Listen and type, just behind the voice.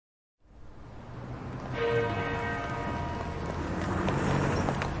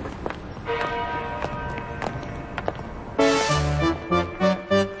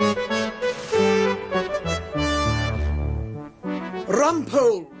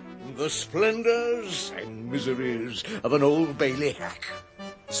the splendours and miseries of an Old Bailey hack.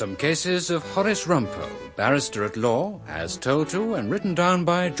 Some cases of Horace Rumpole, barrister at law, as told to and written down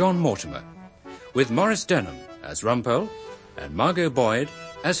by John Mortimer, with Maurice Denham as Rumpole and Margot Boyd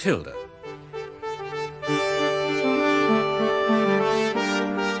as Hilda.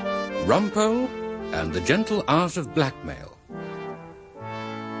 Rumpole and the Gentle Art of Blackmail.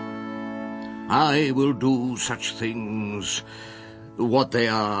 I will do such things. What they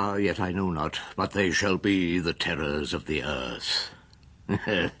are, yet I know not, but they shall be the terrors of the earth.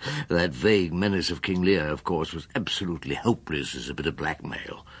 That vague menace of King Lear, of course, was absolutely hopeless as a bit of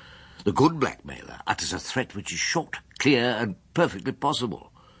blackmail. The good blackmailer utters a threat which is short, clear, and perfectly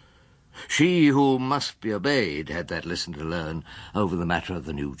possible. She who must be obeyed had that lesson to learn over the matter of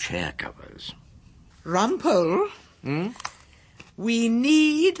the new chair covers. Rumpole? We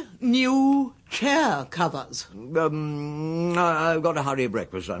need new chair covers. I've got to hurry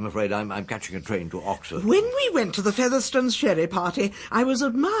breakfast. I'm afraid I'm catching a train to Oxford. When we went to the Featherstones' sherry party, I was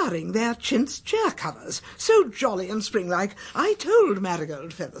admiring their chintz chair covers. So jolly and spring-like. I told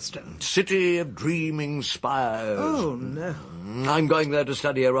Marigold Featherstone. City of dreaming spires. Oh, no. I'm going there to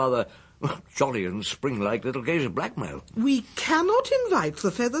study a rather jolly and spring-like little case of blackmail. We cannot invite the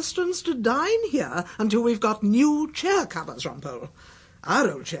Featherstones to dine here until we've got new chair covers, Rumpole.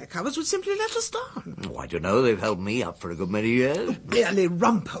 Our old chair covers would simply let us down. Oh, I don't know. They've held me up for a good many years. Merely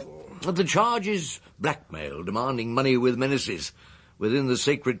Rumpole. The charge is blackmail, demanding money with menaces, within the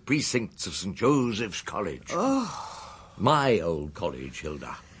sacred precincts of St. Joseph's College. Oh. My old college,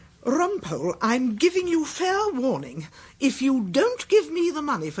 Hilda. Rumpole, I'm giving you fair warning. If you don't give me the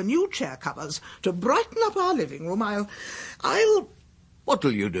money for new chair covers to brighten up our living room, I'll... What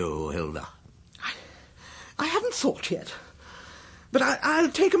will you do, Hilda? I haven't thought yet. But I'll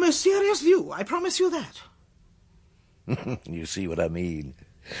take a most serious view, I promise you that. You see what I mean.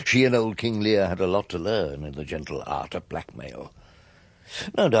 She and old King Lear had a lot to learn in the gentle art of blackmail.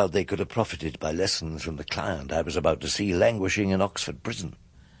 No doubt they could have profited by lessons from the client I was about to see languishing in Oxford prison.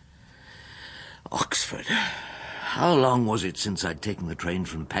 Oxford. How long was it since I'd taken the train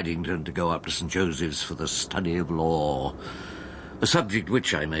from Paddington to go up to St. Joseph's for the study of law? A subject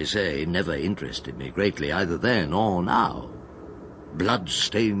which, I may say, never interested me greatly, either then or now. Blood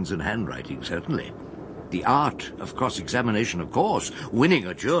stains and handwriting, certainly. The art of cross-examination, of course. Winning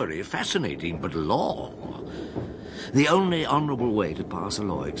a jury, fascinating, but law. The only honourable way to pass a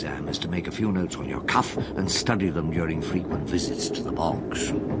law exam is to make a few notes on your cuff and study them during frequent visits to the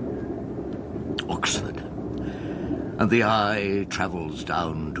box. Oxford. And the eye travels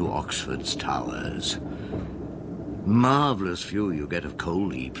down to Oxford's towers. Marvellous view you get of coal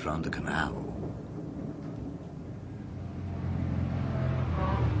heaps round the canal.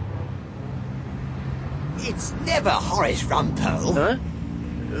 It's never Horace Rumpole. Huh?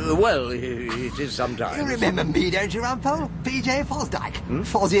 Well, it is sometimes. You remember me, don't you, Rumpole? P.J. Fosdyke.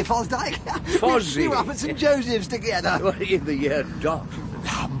 Fozzie Fosdyke. Fozzie? We grew up at St. Joseph's together. In the year dot.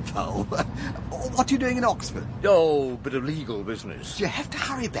 Rumpole. What are you doing in Oxford? Oh, bit of legal business. You have to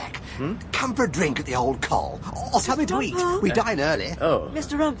hurry back. Come for a drink at the old Coll. Or something to eat. Rumpole? We dine early. Oh.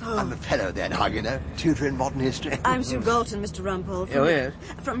 Mr. Rumpole. I'm a fellow there now, you know. Tutor in modern history. I'm Sue Galton, Mr. Rumpole. Oh, yes?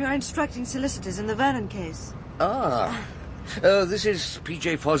 From your instructing solicitors in the Vernon case. Ah. This is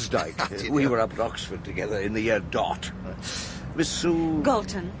P.J. Fosdyke. We were up at Oxford together in the year dot. Miss Sue...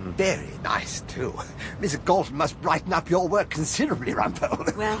 Galton. Very nice, too. Miss Galton must brighten up your work considerably,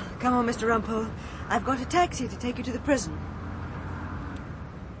 Rumpole. Well, come on, Mr. Rumpole. I've got a taxi to take you to the prison.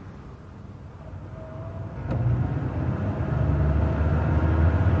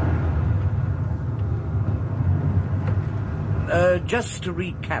 Just to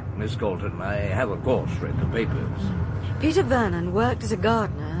recap, Miss Galton, I have, of course, read the papers. Peter Vernon worked as a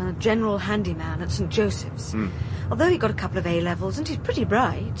gardener, a general handyman at St. Joseph's. Although he got a couple of A-levels and he's pretty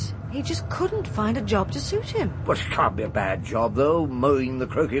bright, he just couldn't find a job to suit him. But it can't be a bad job, though, mowing the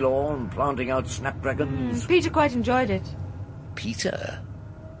croquet lawn, planting out snapdragons. Peter quite enjoyed it. Peter?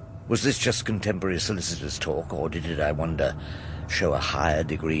 Was this just contemporary solicitors' talk, or did it, I wonder, show a higher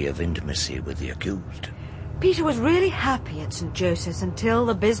degree of intimacy with the accused? Peter was really happy at St. Joseph's until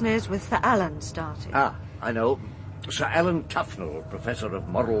the business with Sir Alan started. Ah, I know. Sir Alan Tufnell, Professor of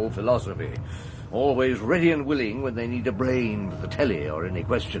Moral Philosophy. Always ready and willing when they need a brain for the telly or any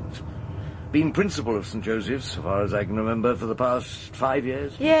questions. Been principal of St. Joseph's, so far as I can remember, for the past 5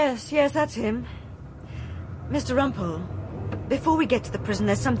 years. Yes, that's him. Mr. Rumpole, before we get to the prison,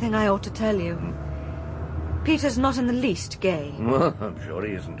 there's something I ought to tell you. Peter's not in the least gay. Well, I'm sure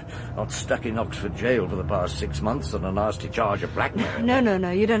he isn't. Not stuck in Oxford jail for the past 6 months on a nasty charge of blackmail.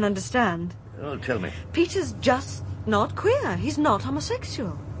 No, you don't understand. Oh, tell me. Peter's just not queer. He's not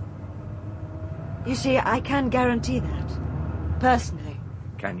homosexual. You see, I can guarantee that. Personally.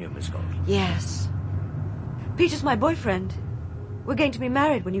 Can you, Miss Gold? Yes. Peter's my boyfriend. We're going to be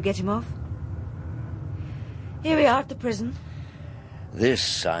married when you get him off. Here we are at the prison.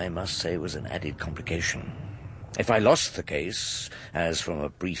 This, I must say, was an added complication. If I lost the case, as from a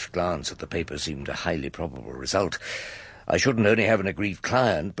brief glance at the paper seemed a highly probable result, I shouldn't only have an aggrieved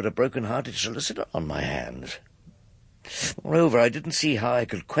client, but a broken-hearted solicitor on my hands. Moreover, I didn't see how I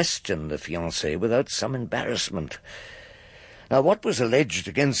could question the fiancé without some embarrassment. Now, what was alleged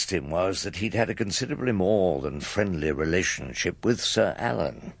against him was that he'd had a considerably more than friendly relationship with Sir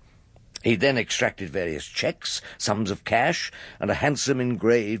Alan. He then extracted various cheques, sums of cash, and a handsome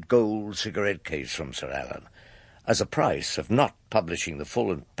engraved gold cigarette case from Sir Alan, as a price of not publishing the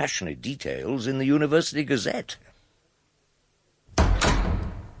full and passionate details in the University Gazette.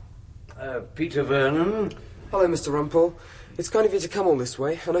 Peter Vernon. Hello, Mr. Rumpole. It's kind of you to come all this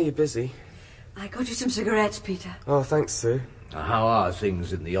way. I know you're busy. I got you some cigarettes, Peter. Oh, thanks, Sue. How are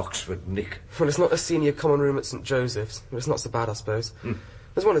things in the Oxford Nick? Well, it's not a senior common room at St. Joseph's, but it's not so bad, I suppose.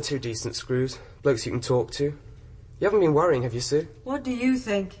 There's one or two decent screws, blokes you can talk to. You haven't been worrying, have you, Sue? What do you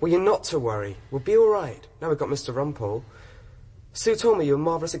think? Well, you're not to worry. We'll be all right. Now we've got Mr. Rumpole. Sue told me you were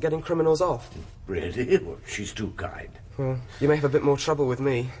marvellous at getting criminals off. Really? Well, she's too kind. Well, you may have a bit more trouble with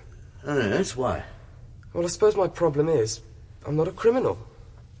me. That's why. Well, I suppose my problem is, I'm not a criminal.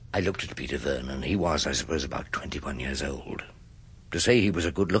 I looked at Peter Vernon. He was, I suppose, about 21 years old. To say he was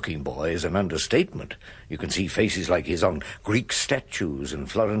a good-looking boy is an understatement. You can see faces like his on Greek statues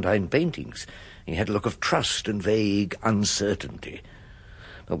and Florentine paintings. He had a look of trust and vague uncertainty.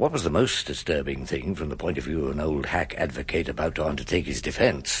 But what was the most disturbing thing from the point of view of an old hack advocate about to undertake his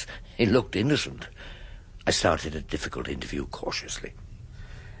defence? He looked innocent. I started a difficult interview cautiously.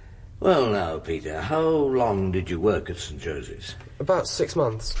 Well, now, Peter, how long did you work at St. Joseph's? About 6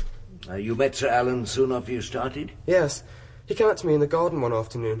 months. You met Sir Alan soon after you started? Yes. He came out to me in the garden one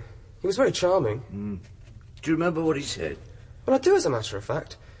afternoon. He was very charming. Do you remember what he said? Well, I do, as a matter of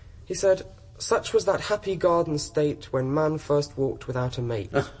fact. He said, "Such was that happy garden state when man first walked without a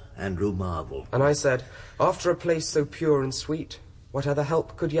mate." Andrew Marvell. And I said, "After a place so pure and sweet, what other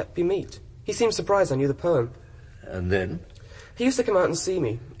help could yet be meet?" He seemed surprised I knew the poem. And then? He used to come out and see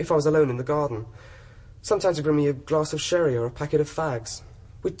me, if I was alone in the garden. Sometimes he'd bring me a glass of sherry or a packet of fags.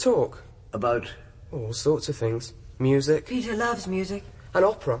 We'd talk. About? All sorts of things. Music. Peter loves music. And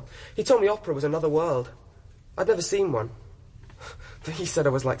opera. He told me opera was another world. I'd never seen one. But he said I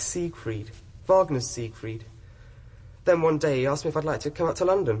was like Siegfried. Wagner's Siegfried. Then one day he asked me if I'd like to come out to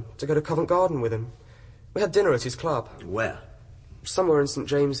London, to go to Covent Garden with him. We had dinner at his club. Where? Somewhere in St.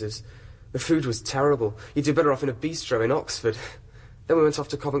 James's. The food was terrible. You'd do better off in a bistro in Oxford. Then we went off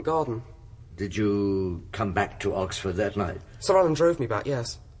to Covent Garden. Did you come back to Oxford that night? Sir Alan drove me back,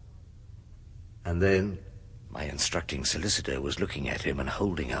 yes. And then? My instructing solicitor was looking at him and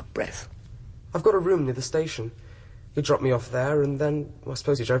holding her breath. I've got a room near the station. He dropped me off there, and then, well, I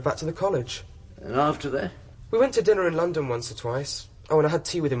suppose he drove back to the college. And after that? We went to dinner in London once or twice. Oh, and I had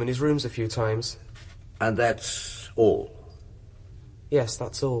tea with him in his rooms a few times. And that's all? Yes,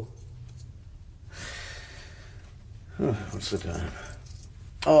 that's all. What's the time?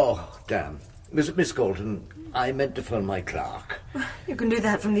 Oh, damn. Miss Galton, I meant to phone my clerk. You can do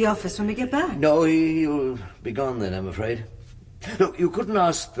that from the office when we get back. No, he'll be gone then, I'm afraid. Look, you couldn't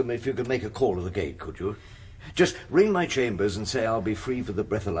ask them if you could make a call to the gate, could you? Just ring my chambers and say I'll be free for the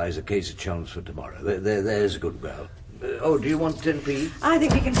breathalyzer case at Chelmsford tomorrow. There's a good girl. Do you want 10p? I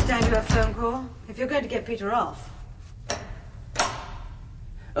think we can stand you a phone call, if you're going to get Peter off.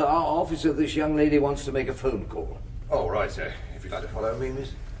 Officer, this young lady wants to make a phone call. Oh, right, sir. If you'd like to follow me,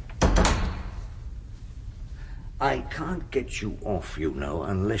 miss. I can't get you off, you know,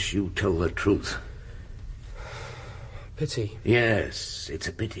 unless you tell the truth. Pity. Yes, it's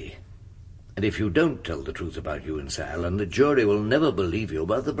a pity. And if you don't tell the truth about you and Sir Alan, the jury will never believe you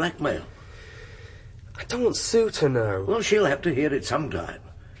about the blackmail. I don't want Sue to know. Well, she'll have to hear it sometime.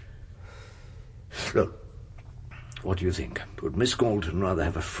 Look, what do you think? Would Miss Galton rather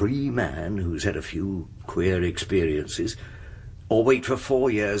have a free man who's had a few queer experiences, or wait for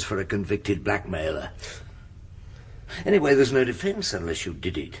 4 years for a convicted blackmailer? Anyway, there's no defence unless you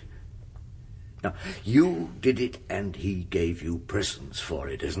did it. Now, you did it and he gave you presents for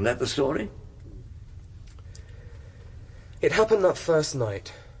it. Isn't that the story? It happened that first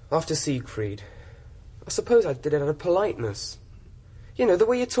night, after Siegfried. I suppose I did it out of politeness. You know, the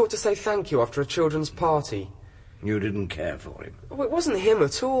way you taught to say thank you after a children's party. You didn't care for him? Oh, it wasn't him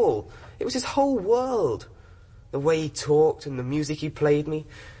at all. It was his whole world. The way he talked and the music he played me.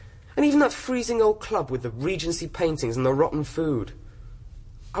 And even that freezing old club with the Regency paintings and the rotten food.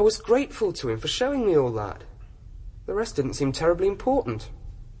 I was grateful to him for showing me all that. The rest didn't seem terribly important.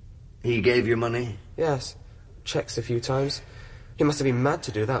 He gave you money? Yes. Checks a few times. He must have been mad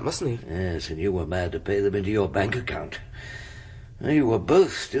to do that, mustn't he? Yes, and you were mad to pay them into your bank account. You were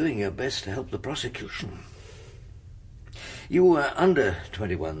both doing your best to help the prosecution. You were under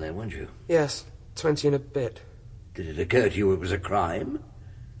 21 then, weren't you? Yes, 20 and a bit. Did it occur to you it was a crime?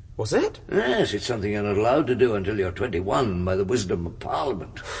 Was it? Yes, it's something you're not allowed to do until you're 21 by the wisdom of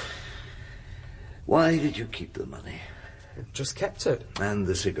Parliament. Why did you keep the money? Just kept it. And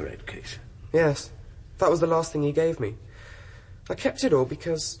the cigarette case? Yes, that was the last thing he gave me. I kept it all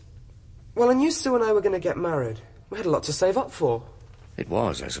because... Well, I knew Sue and I were going to get married. We had a lot to save up for. It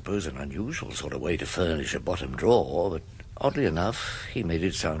was, I suppose, an unusual sort of way to furnish a bottom drawer, but oddly enough, he made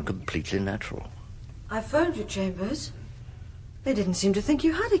it sound completely natural. I phoned you, Chambers. They didn't seem to think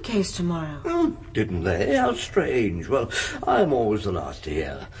you had a case tomorrow. Oh, didn't they? How strange. Well, I'm always the last to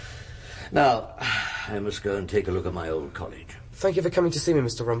hear. Now, I must go and take a look at my old college. Thank you for coming to see me,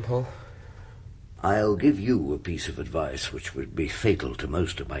 Mr. Rumpole. I'll give you a piece of advice which would be fatal to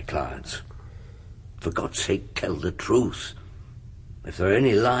most of my clients. For God's sake, tell the truth. If there are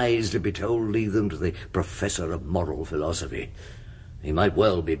any lies to be told, leave them to the professor of moral philosophy. He might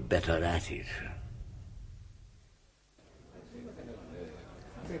well be better at it.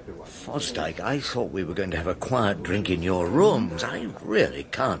 Fosdyke, I thought we were going to have a quiet drink in your rooms. I really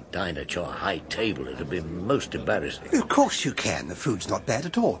can't dine at your high table. It'd be most embarrassing. Of course you can. The food's not bad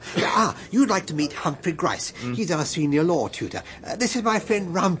at all. You'd like to meet Humphrey Grice. He's our senior law tutor. This is my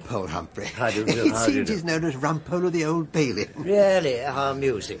friend Rumpole, Humphrey. How do you do? It seems he's known as Rumpole of the Old Bailey. Really? How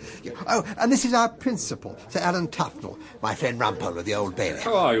amusing. Oh, and this is our principal, Sir Alan Tufnell, my friend Rumpole of the Old Bailey.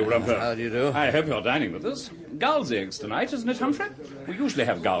 How are you, Rumpole? How do you do? I hope you're dining with us. Gull's eggs tonight, isn't it, Humphrey? We usually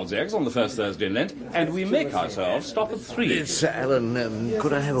have Gull's eggs on the first Thursday in Lent, and we make ourselves stop at 3. Sir Alan,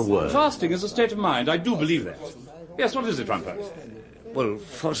 could I have a word? Fasting is a state of mind, I do believe that. Yes, what is it, Rumpole? Well,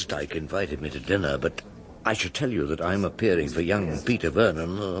 Fosdyke invited me to dinner, but I should tell you that I'm appearing for young Peter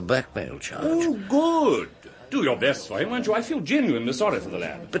Vernon on a blackmail charge. Oh, good. Do your best for him, won't you? I feel genuinely sorry for the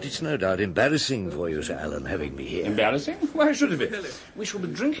lad. But it's no doubt embarrassing for you, Sir Alan, having me here. Embarrassing? Why should it be? We shall be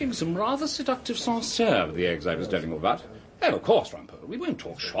drinking some rather seductive Sancerre with the eggs I was telling you about. Oh, of course, Rumpole. We won't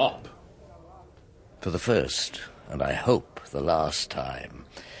talk shop. For the first, and I hope the last time,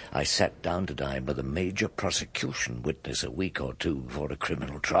 I sat down to dine with a major prosecution witness a week or two before a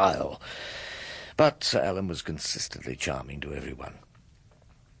criminal trial. But Sir Alan was consistently charming to everyone.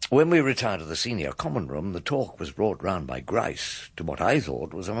 When we retired to the senior common room, the talk was brought round by Grice to what I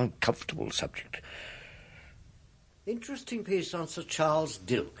thought was an uncomfortable subject. Interesting piece on Sir Charles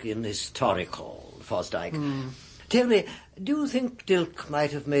Dilke in Historical, Fosdyke. Tell me, do you think Dilke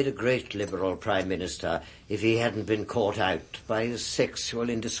might have made a great Liberal Prime Minister if he hadn't been caught out by his sexual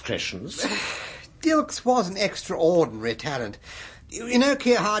indiscretions? Dilke's was an extraordinary talent. You know,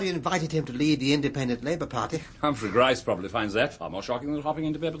 Keir Hardie invited him to lead the Independent Labour Party. Humphrey Grice probably finds that far more shocking than hopping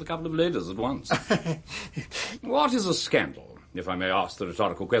into bed with a couple of ladies at once. What is a scandal, if I may ask the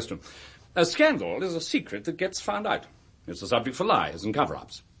rhetorical question? A scandal is a secret that gets found out. It's a subject for lies and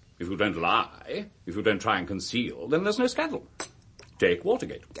cover-ups. If you don't lie, if you don't try and conceal, then there's no scandal. Take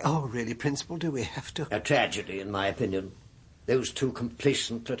Watergate. Oh, really, Principal, do we have to? A tragedy, in my opinion. Those two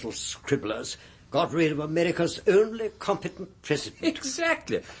complacent little scribblers got rid of America's only competent president.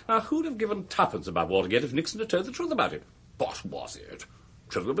 Exactly. Now, who'd have given tuppence about Watergate if Nixon had told the truth about it? What was it?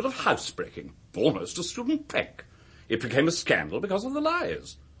 Trivial bit of housebreaking. Almost a student prank. It became a scandal because of the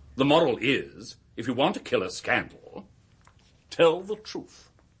lies. The moral is, if you want to kill a scandal, tell the truth.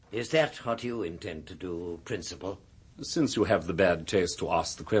 Is that what you intend to do, Principal? Since you have the bad taste to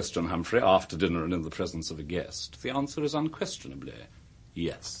ask the question, Humphrey, after dinner and in the presence of a guest, the answer is unquestionably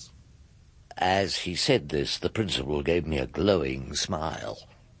yes. As he said this, the principal gave me a glowing smile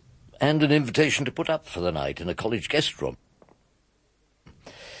and an invitation to put up for the night in a college guest room.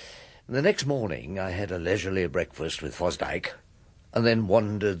 The next morning I had a leisurely breakfast with Fosdyke and then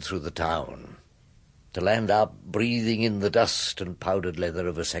wandered through the town, to land up breathing in the dust and powdered leather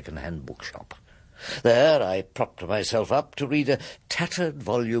of a second-hand bookshop. There I propped myself up to read a tattered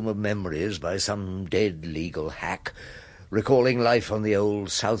volume of memories by some dead legal hack, recalling life on the old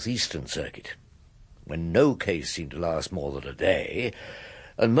southeastern circuit, when no case seemed to last more than a day,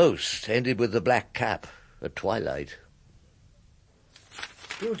 and most ended with the black cap at twilight.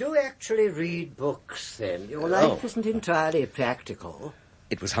 You do actually read books, then? Your life isn't entirely practical.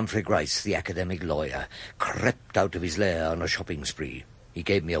 It was Humphrey Grice, the academic lawyer, crept out of his lair on a shopping spree. He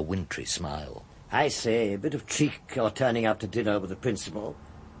gave me a wintry smile. I say, a bit of cheek you're turning up to dinner with the principal.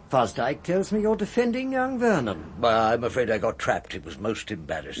 Fosdyke tells me you're defending young Vernon. Well, I'm afraid I got trapped. It was most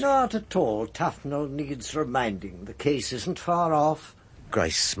embarrassing. Not at all. Tufnell needs reminding. The case isn't far off.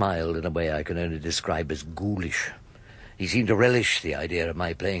 Grice smiled in a way I can only describe as ghoulish. He seemed to relish the idea of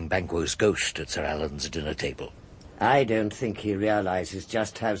my playing Banquo's ghost at Sir Alan's dinner table. I don't think he realises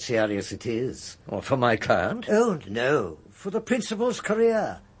just how serious it is. Or for my client? Oh, no. For the principal's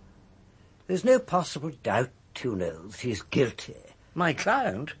career. There's no possible doubt, you know, that he's guilty. My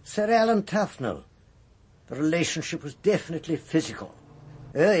client? Sir Alan Tufnell. The relationship was definitely physical.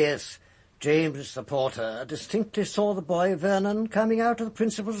 Oh, yes. James, the porter, distinctly saw the boy Vernon coming out of the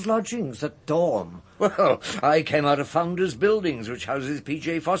principal's lodgings at dawn. Well, I came out of Founders Buildings, which houses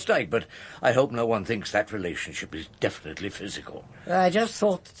P.J. Fosdyke, but I hope no one thinks that relationship is definitely physical. I just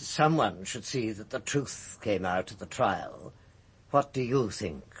thought that someone should see that the truth came out at the trial. What do you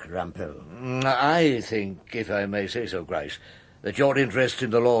think, Rumpole? I think, if I may say so, Grice, that your interest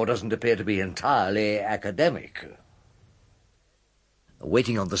in the law doesn't appear to be entirely academic.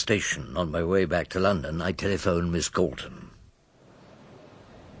 Waiting on the station on my way back to London, I telephoned Miss Galton.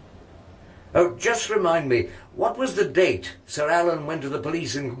 Oh, just remind me, what was the date Sir Alan went to the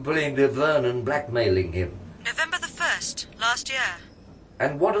police and complained of Vernon blackmailing him? November the 1st, last year.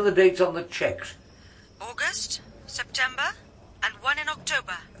 And what are the dates on the cheques? August, September, and one in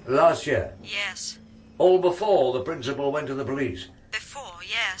October. Last year? Yes. All before the principal went to the police? Before,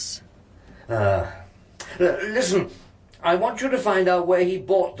 yes. Listen, I want you to find out where he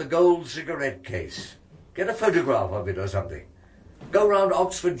bought the gold cigarette case. Get a photograph of it or something. Go round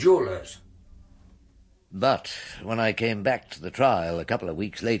Oxford Jewellers. But when I came back to the trial a couple of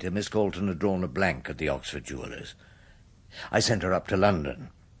weeks later, Miss Galton had drawn a blank at the Oxford Jewellers. I sent her up to London.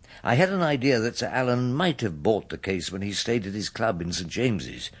 I had an idea that Sir Alan might have bought the case when he stayed at his club in St.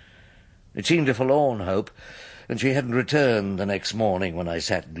 James's. It seemed a forlorn hope, and she hadn't returned the next morning when I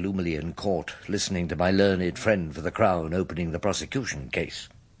sat gloomily in court, listening to my learned friend for the Crown opening the prosecution case.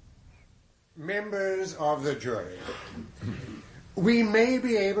 Members of the jury, we may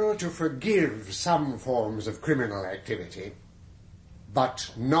be able to forgive some forms of criminal activity, but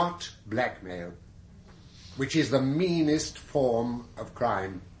not blackmail, which is the meanest form of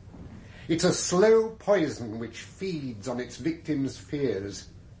crime. It's a slow poison which feeds on its victims' fears.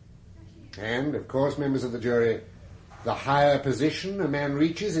 And, of course, members of the jury, the higher position a man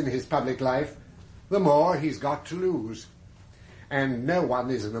reaches in his public life, the more he's got to lose. And no one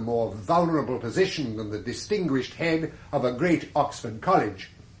is in a more vulnerable position than the distinguished head of a great Oxford college.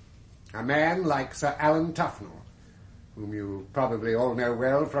 A man like Sir Alan Tufnell, whom you probably all know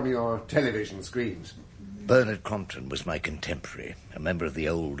well from your television screens. Bernard Crompton was my contemporary, a member of the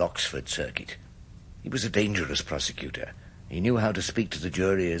old Oxford circuit. He was a dangerous prosecutor. He knew how to speak to the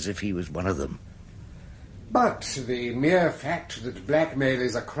jury as if he was one of them. But the mere fact that blackmail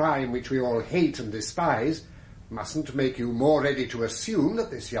is a crime which we all hate and despise mustn't make you more ready to assume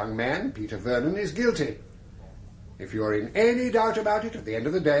that this young man, Peter Vernon, is guilty. If you're in any doubt about it at the end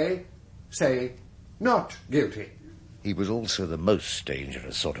of the day, say, not guilty. He was also the most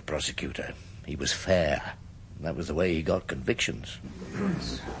dangerous sort of prosecutor. He was fair. That was the way he got convictions.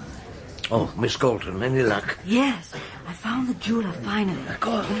 Oh, Miss Galton, any luck? Yes, I found the jeweller finally. In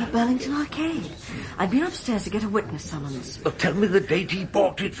the Burlington Arcade. I'd been upstairs to get a witness summons. Well, tell me the date he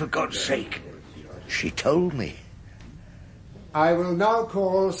bought it, for God's sake. She told me. I will now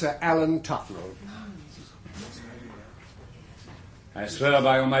call Sir Alan Tufnell. I swear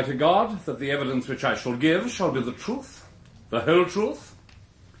by Almighty God that the evidence which I shall give shall be the truth, the whole truth,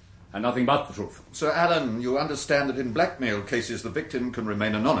 and nothing but the truth. Sir Alan, you understand that in blackmail cases the victim can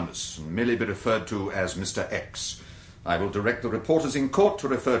remain anonymous and merely be referred to as Mr. X. I will direct the reporters in court to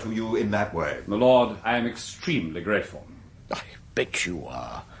refer to you in that way. My lord, I am extremely grateful. I bet you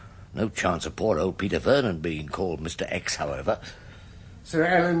are. No chance of poor old Peter Vernon being called Mr. X, however. Sir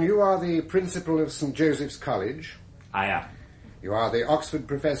Alan, you are the principal of St. Joseph's College. I am. You are the Oxford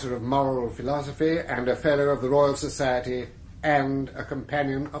Professor of Moral Philosophy and a Fellow of the Royal Society and a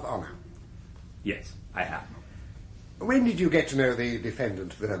Companion of Honour. Yes, I am. When did you get to know the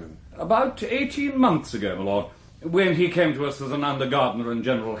defendant, Vernon? About 18 months ago, my lord, when he came to us as an under gardener and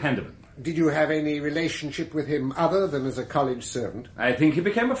general handyman. Did you have any relationship with him other than as a college servant? I think he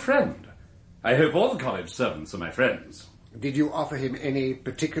became a friend. I hope all the college servants are my friends. Did you offer him any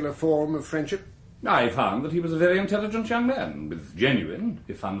particular form of friendship? I found that he was a very intelligent young man, with genuine,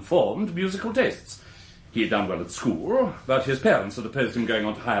 if unformed, musical tastes. He had done well at school, but his parents had opposed him going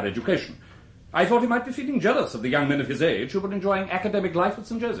on to higher education. I thought he might be feeling jealous of the young men of his age who were enjoying academic life at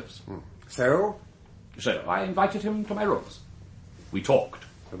St. Joseph's. So? So I invited him to my rooms. We talked.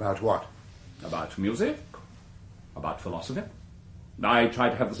 About what? About music, about philosophy, I tried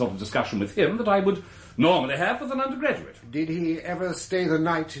to have the sort of discussion with him that I would normally have with an undergraduate. Did he ever stay the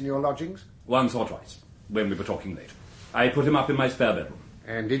night in your lodgings? Once or twice, when we were talking late. I put him up in my spare bedroom.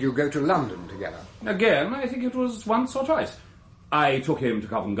 And did you go to London together? Again, I think it was once or twice. I took him to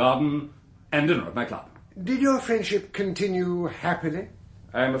Covent Garden and dinner at my club. Did your friendship continue happily?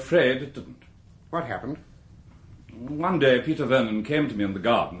 I'm afraid it didn't. What happened? One day Peter Vernon came to me in the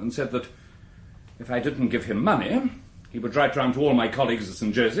garden and said that if I didn't give him money, he would write round to all my colleagues at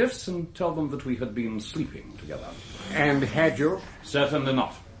St. Joseph's and tell them that we had been sleeping together. And had you? Certainly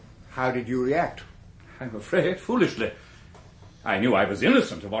not. How did you react? I'm afraid foolishly. I knew I was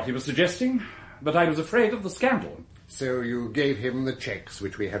innocent of what he was suggesting, but I was afraid of the scandal. So you gave him the cheques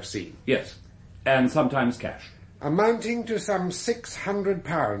which we have seen? Yes, and sometimes cash. Amounting to some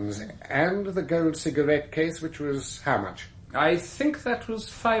 £600, and the gold cigarette case, which was how much? I think that was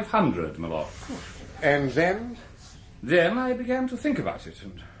 500, my lord. And then? Then I began to think about it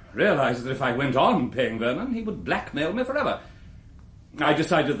and realised that if I went on paying Vernon, he would blackmail me forever. I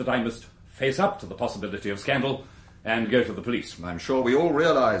decided that I must face up to the possibility of scandal and go to the police. I'm sure we all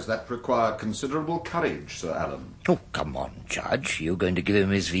realise that required considerable courage, Sir Alan. Oh, come on, Judge. You're going to give him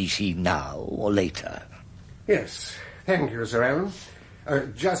his VC now or later? Yes. Thank you, Sir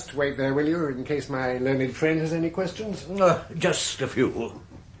Alan. Just wait there, will you, in case my learned friend has any questions? Just a few.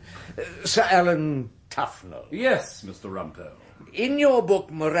 Sir Alan Tufnell. Yes, Mr. Rumpole. In your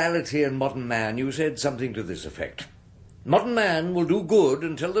book, Morality and Modern Man, you said something to this effect. Modern man will do good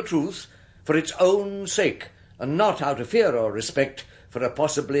and tell the truth for its own sake, and not out of fear or respect for a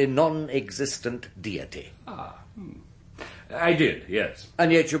possibly non-existent deity. I did, yes.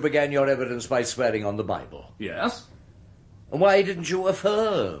 And yet you began your evidence by swearing on the Bible. Yes? And why didn't you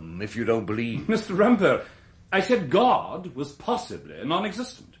affirm, if you don't believe? Mr. Rumpole, I said God was possibly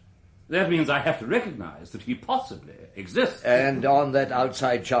non-existent. That means I have to recognise that he possibly exists. And on that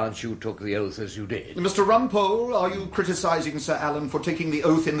outside chance you took the oath as you did. Mr. Rumpole, are you criticising Sir Alan for taking the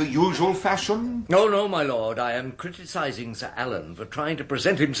oath in the usual fashion? No, my lord. I am criticising Sir Alan for trying to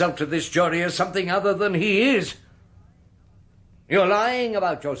present himself to this jury as something other than he is. You're lying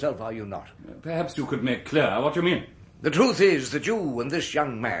about yourself, are you not? Perhaps you could make clear what you mean. The truth is that you and this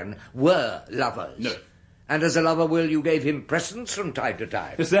young man were lovers. No. And as a lover, Will, you gave him presents from time to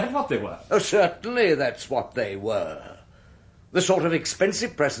time. Is that what they were? Oh, certainly that's what they were. The sort of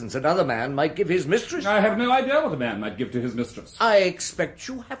expensive presents another man might give his mistress. I have no idea what a man might give to his mistress. I expect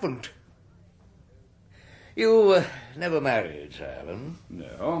you haven't. You never married, Sir Alan?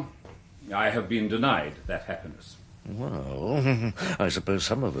 No. I have been denied that happiness. Well, I suppose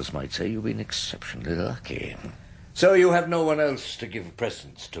some of us might say you've been exceptionally lucky. So you have no one else to give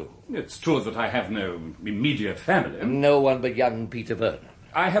presents to? It's true that I have no immediate family. No one but young Peter Vernon?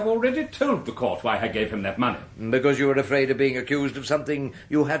 I have already told the court why I gave him that money. Because you were afraid of being accused of something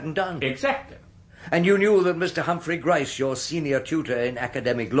you hadn't done? Exactly. And you knew that Mr. Humphrey Gryce, your senior tutor in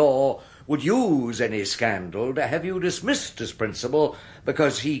academic law, would use any scandal to have you dismissed as principal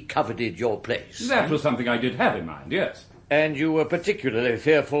because he coveted your place? That was something I did have in mind, yes. And you were particularly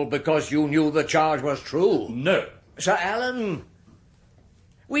fearful because you knew the charge was true? No. Sir Alan,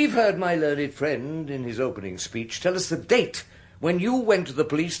 we've heard my learned friend in his opening speech tell us the date when you went to the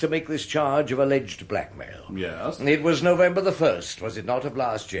police to make this charge of alleged blackmail. Yes. It was November the 1st, was it not, of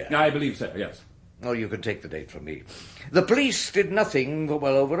last year? I believe so, yes. Oh, you can take the date from me. The police did nothing for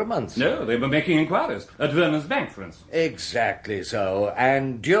well over a month. No, they were making inquiries. At Vernon's bank, for instance. Exactly so.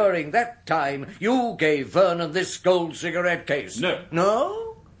 And during that time, you gave Vernon this gold cigarette case. No.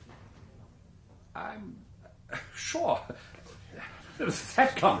 No? I'm sure.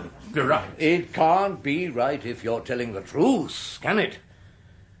 That can't be right. It can't be right if you're telling the truth, can it?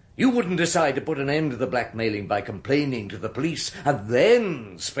 You wouldn't decide to put an end to the blackmailing by complaining to the police and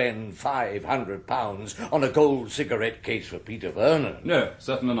then spend £500 on a gold cigarette case for Peter Vernon. No,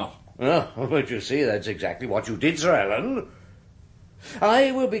 certainly not. Oh, but you see, that's exactly what you did, Sir Alan.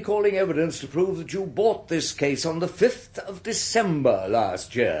 I will be calling evidence to prove that you bought this case on the 5th of December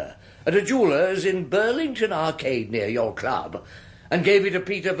last year at a jeweller's in Burlington Arcade near your club, and gave it to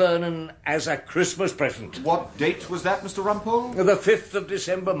Peter Vernon as a Christmas present. What date was that, Mr. Rumpole? The 5th of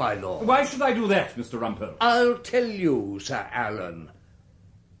December, my lord. Why should I do that, Mr. Rumpole? I'll tell you, Sir Alan.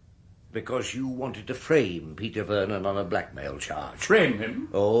 Because you wanted to frame Peter Vernon on a blackmail charge. Frame him?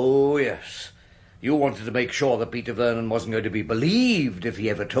 Oh, yes. You wanted to make sure that Peter Vernon wasn't going to be believed if he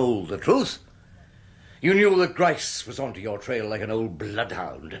ever told the truth. You knew that Gryce was onto your trail like an old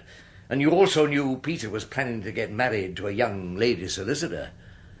bloodhound. And you also knew Peter was planning to get married to a young lady solicitor.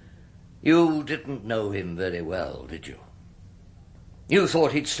 You didn't know him very well, did you? You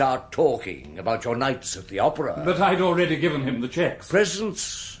thought he'd start talking about your nights at the opera. But I'd already given him the cheques.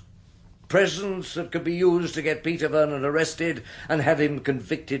 Presents. Presents that could be used to get Peter Vernon arrested and have him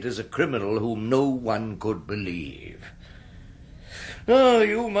convicted as a criminal whom no one could believe. Oh,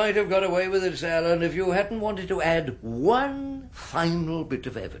 you might have got away with it, Sir Alan, if you hadn't wanted to add one final bit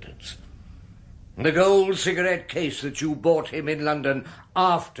of evidence. The gold cigarette case that you bought him in London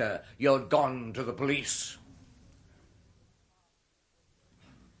after you'd gone to the police.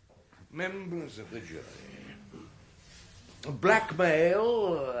 Members of the jury.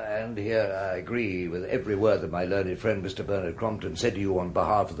 Blackmail, and here I agree with every word that my learned friend Mr. Bernard Crompton said to you on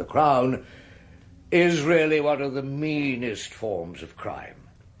behalf of the Crown, is really one of the meanest forms of crime.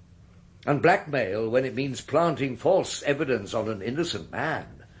 And blackmail, when it means planting false evidence on an innocent man,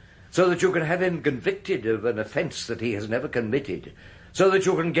 so that you can have him convicted of an offence that he has never committed, so that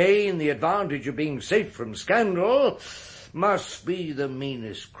you can gain the advantage of being safe from scandal, must be the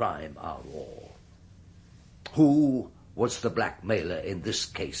meanest crime of all. Who was the blackmailer in this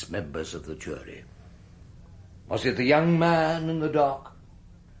case, members of the jury? Was it the young man in the dock?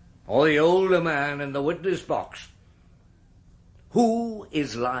 Or the older man in the witness box? Who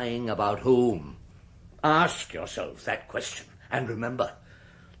is lying about whom? Ask yourself that question, and remember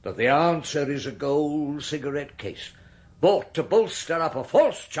that the answer is a gold cigarette case, bought to bolster up a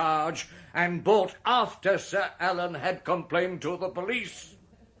false charge and bought after Sir Alan had complained to the police.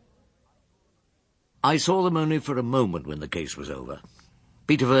 I saw them only for a moment when the case was over.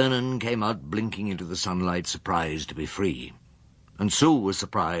 Peter Vernon came out blinking into the sunlight, surprised to be free. And Sue was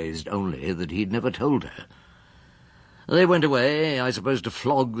surprised only that he'd never told her. They went away, I suppose, to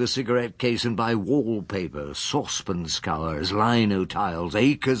flog the cigarette case and buy wallpaper, saucepan scours, lino tiles,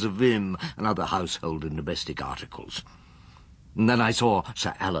 acres of vim, and other household and domestic articles. And then I saw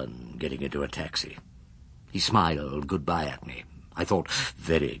Sir Alan getting into a taxi. He smiled goodbye at me, I thought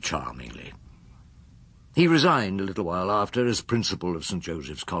very charmingly. He resigned a little while after as principal of St.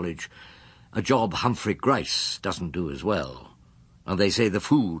 Joseph's College, a job Humphrey Grice doesn't do as well, and they say the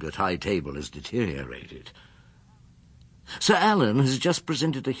food at high table has deteriorated. Sir Alan has just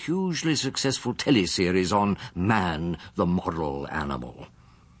presented a hugely successful teleseries on man, the moral animal.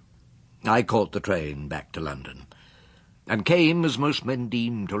 I caught the train back to London, and came, as most men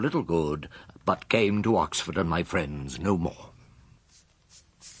deem, to little good, but came to Oxford and my friends no more.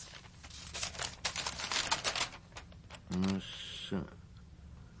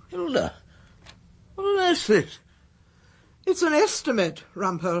 Hilda, what on earth's this? It's an estimate,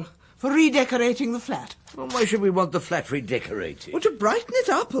 Rumpole, for redecorating the flat. Well, why should we want the flat redecorated? Well, to brighten it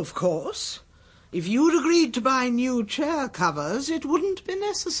up, of course. If you'd agreed to buy new chair covers, it wouldn't be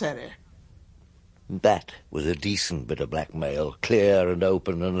necessary. That was a decent bit of blackmail, clear and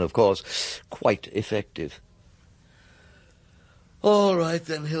open, and, of course, quite effective. All right,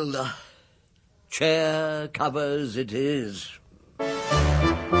 then, Hilda. Chair covers it is.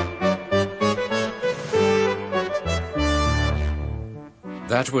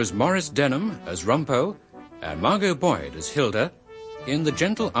 That was Maurice Denham as Rumpole and Margot Boyd as Hilda in The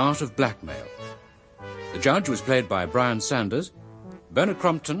Gentle Art of Blackmail. The judge was played by Brian Sanders, Bernard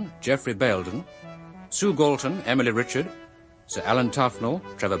Crompton, Geoffrey Baildon, Sue Galton, Emily Richard, Sir Alan Tufnell,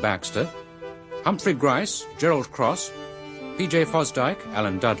 Trevor Baxter, Humphrey Grice, Gerald Cross, P.J. Fosdyke,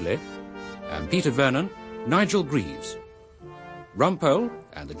 Alan Dudley, and Peter Vernon, Nigel Greaves. Rumpole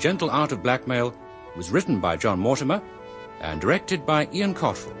and The Gentle Art of Blackmail was written by John Mortimer and directed by Ian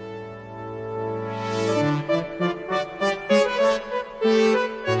Cottrell.